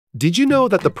Did you know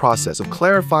that the process of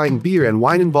clarifying beer and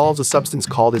wine involves a substance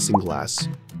called isinglass,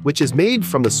 which is made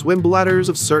from the swim bladders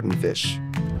of certain fish?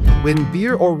 When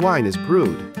beer or wine is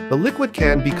brewed, the liquid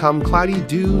can become cloudy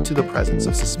due to the presence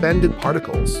of suspended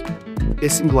particles.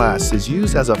 Isinglass is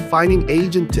used as a fining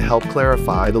agent to help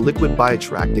clarify the liquid by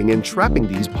attracting and trapping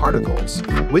these particles,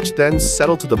 which then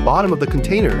settle to the bottom of the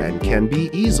container and can be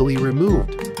easily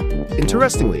removed.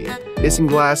 Interestingly,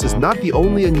 isinglass is not the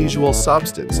only unusual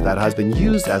substance that has been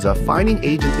used as a fining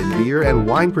agent in beer and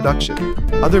wine production.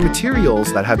 Other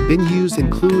materials that have been used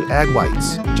include egg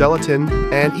whites, gelatin,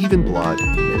 and even blood.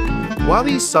 While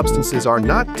these substances are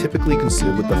not typically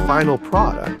consumed with the final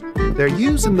product, their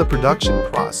use in the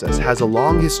production process has a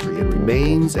long history and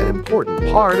remains an important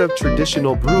part of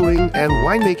traditional brewing and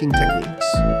winemaking techniques.